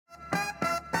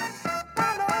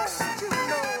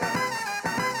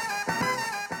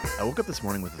woke up this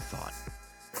morning with a thought,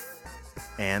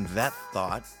 and that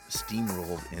thought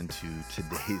steamrolled into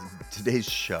today's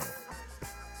show.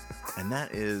 And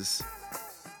that is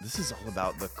this is all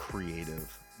about the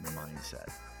creative mindset.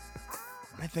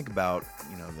 When I think about,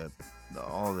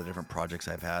 all the different projects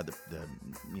I've had, the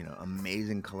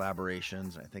amazing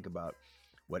collaborations, and I think about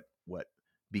what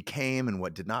became and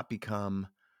what did not become,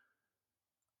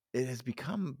 it has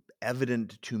become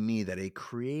evident to me that a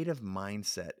creative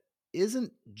mindset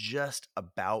isn't just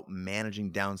about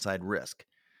managing downside risk.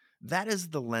 That is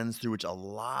the lens through which a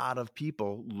lot of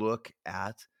people look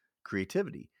at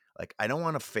creativity. Like, I don't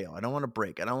want to fail. I don't want to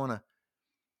break. I don't want to,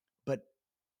 but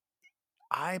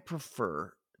I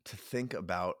prefer to think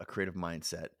about a creative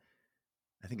mindset.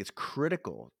 I think it's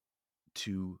critical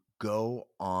to go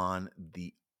on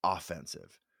the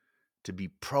offensive, to be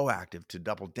proactive, to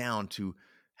double down, to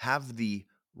have the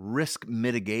risk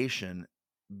mitigation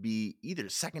be either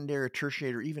secondary or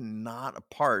tertiary or even not a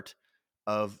part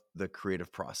of the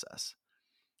creative process.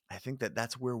 I think that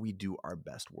that's where we do our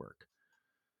best work.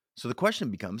 So the question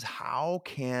becomes, how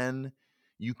can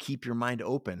you keep your mind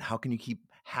open? How can you keep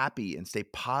happy and stay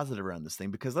positive around this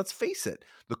thing? Because let's face it,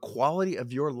 the quality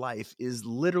of your life is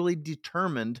literally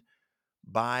determined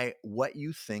by what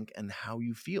you think and how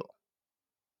you feel.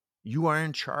 You are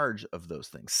in charge of those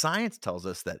things. Science tells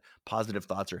us that positive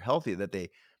thoughts are healthy, that they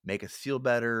make us feel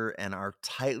better and are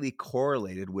tightly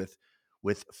correlated with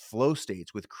flow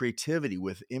states, with creativity,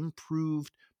 with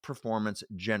improved performance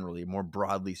generally, more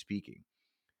broadly speaking.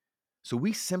 So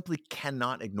we simply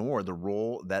cannot ignore the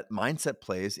role that mindset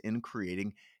plays in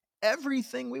creating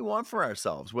everything we want for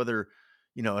ourselves, whether,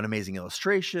 an amazing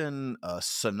illustration, a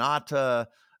sonata,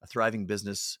 a thriving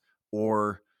business,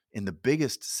 or in the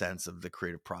biggest sense of the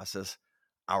creative process,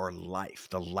 our life,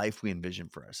 the life we envision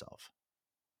for ourselves.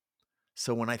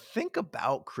 So when I think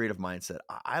about creative mindset,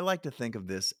 I like to think of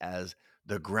this as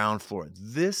the ground floor.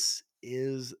 This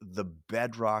is the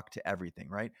bedrock to everything,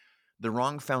 right? The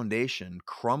wrong foundation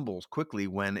crumbles quickly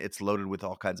when it's loaded with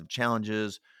all kinds of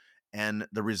challenges. And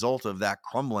the result of that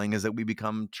crumbling is that we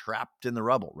become trapped in the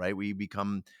rubble, right? We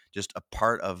become just a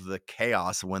part of the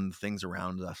chaos when things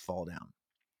around us fall down.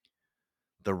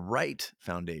 The right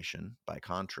foundation, by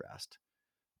contrast,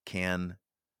 can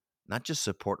not just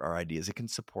support our ideas, it can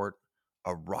support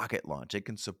a rocket launch. It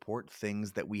can support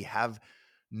things that we have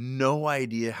no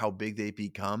idea how big they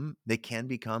can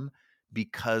become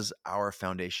because our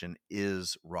foundation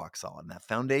is rock solid. And that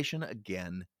foundation,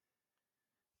 again,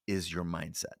 is your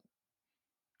mindset.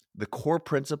 The core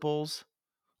principles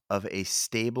of a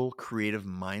stable creative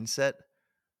mindset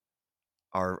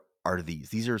are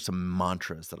these. These are some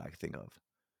mantras that I think of.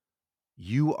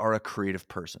 You are a creative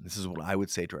person. This is what I would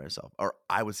say to myself, or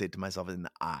I would say to myself in the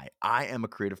I am a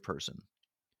creative person.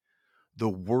 The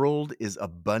world is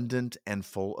abundant and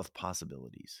full of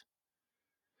possibilities.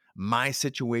 My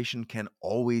situation can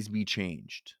always be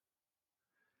changed.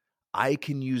 I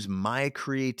can use my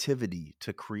creativity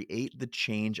to create the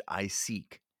change I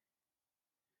seek.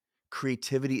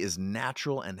 Creativity is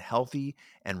natural and healthy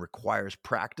and requires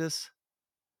practice.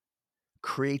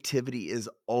 Creativity is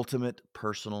ultimate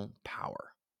personal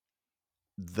power.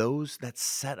 That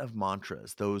set of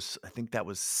mantras, I think that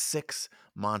was 6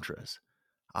 mantras.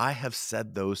 I have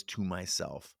said those to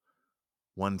myself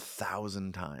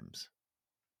 1,000 times.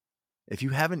 If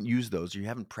you haven't used those, or you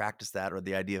haven't practiced that, or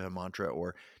the idea of a mantra,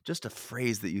 or just a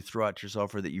phrase that you throw out to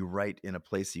yourself or that you write in a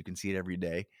place so you can see it every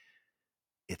day,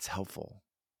 it's helpful.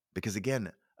 Because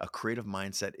again, a creative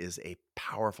mindset is a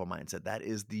powerful mindset. That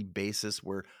is the basis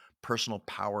where personal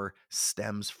power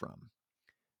stems from.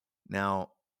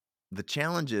 Now, the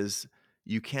challenge is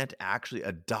you can't actually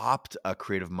adopt a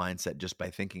creative mindset just by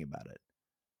thinking about it.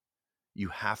 You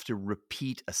have to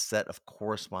repeat a set of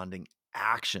corresponding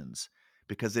actions,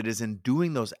 because it is in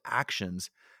doing those actions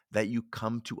that you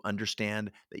come to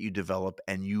understand, that you develop,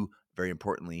 and you, very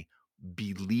importantly,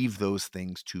 believe those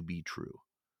things to be true.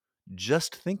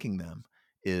 Just thinking them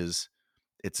it's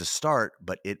a start,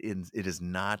 but it is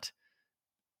not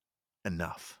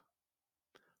enough.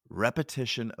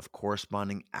 Repetition of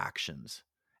corresponding actions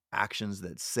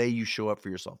that say you show up for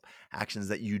yourself, actions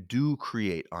that you do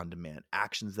create on demand,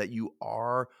 actions that you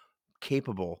are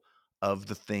capable of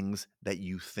the things that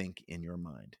you think in your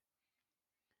mind.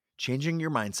 Changing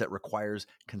your mindset requires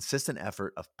consistent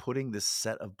effort of putting this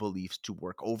set of beliefs to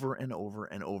work over and over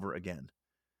and over again.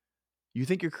 You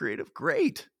think you're creative?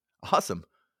 Great. Awesome.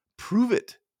 Prove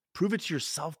it. Prove it to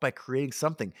yourself by creating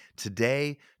something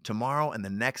today, tomorrow, and the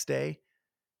next day.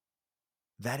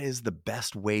 That is the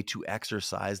best way to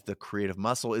exercise the creative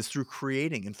muscle, is through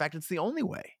creating. In fact, it's the only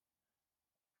way.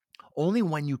 Only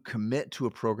when you commit to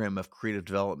a program of creative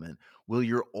development will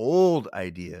your old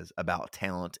ideas about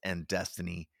talent and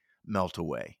destiny melt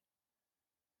away.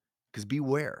 Because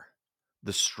beware,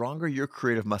 the stronger your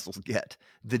creative muscles get,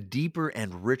 the deeper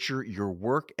and richer your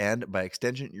work and, by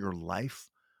extension, your life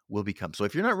will become. So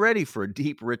if you're not ready for a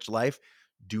deep, rich life,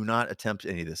 do not attempt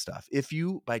any of this stuff. If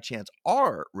you, by chance,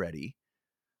 are ready,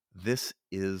 this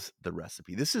is the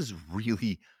recipe. This is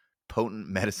really potent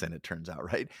medicine, it turns out,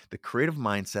 right? The creative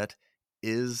mindset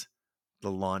is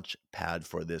the launch pad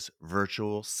for this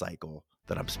virtual cycle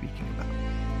that I'm speaking about.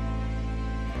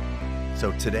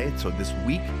 So today, so this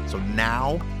week, so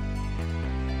now,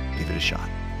 give it a shot.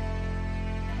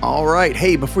 All right.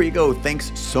 Hey, before you go,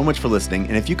 thanks so much for listening.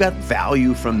 And if you got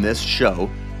value from this show,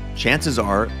 chances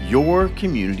are your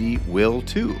community will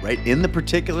too, right? In the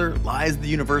particular lies the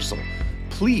universal.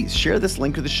 Please share this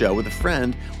link to the show with a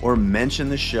friend or mention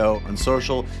the show on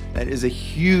social. That is a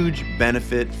huge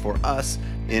benefit for us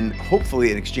in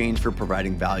hopefully in exchange for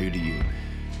providing value to you.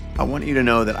 I want you to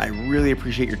know that I really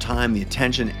appreciate your time, the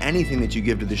attention, anything that you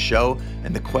give to the show,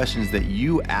 and the questions that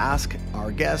you ask our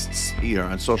guests, either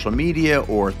on social media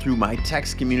or through my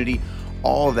text community.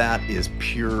 All of that is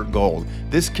pure gold.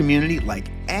 This community,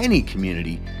 like any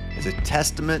community, is a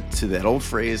testament to that old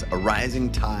phrase, a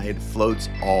rising tide floats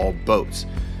all boats.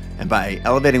 And by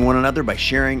elevating one another, by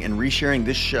sharing and resharing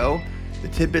this show, the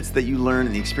tidbits that you learn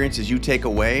and the experiences you take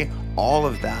away, all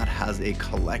of that has a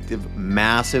collective,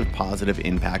 massive positive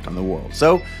impact on the world.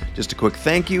 So just a quick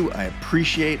thank you. I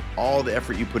appreciate all the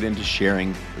effort you put into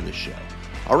sharing for this show.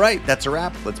 All right, that's a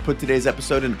wrap. Let's put today's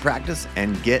episode into practice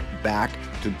and get back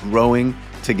to growing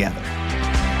together.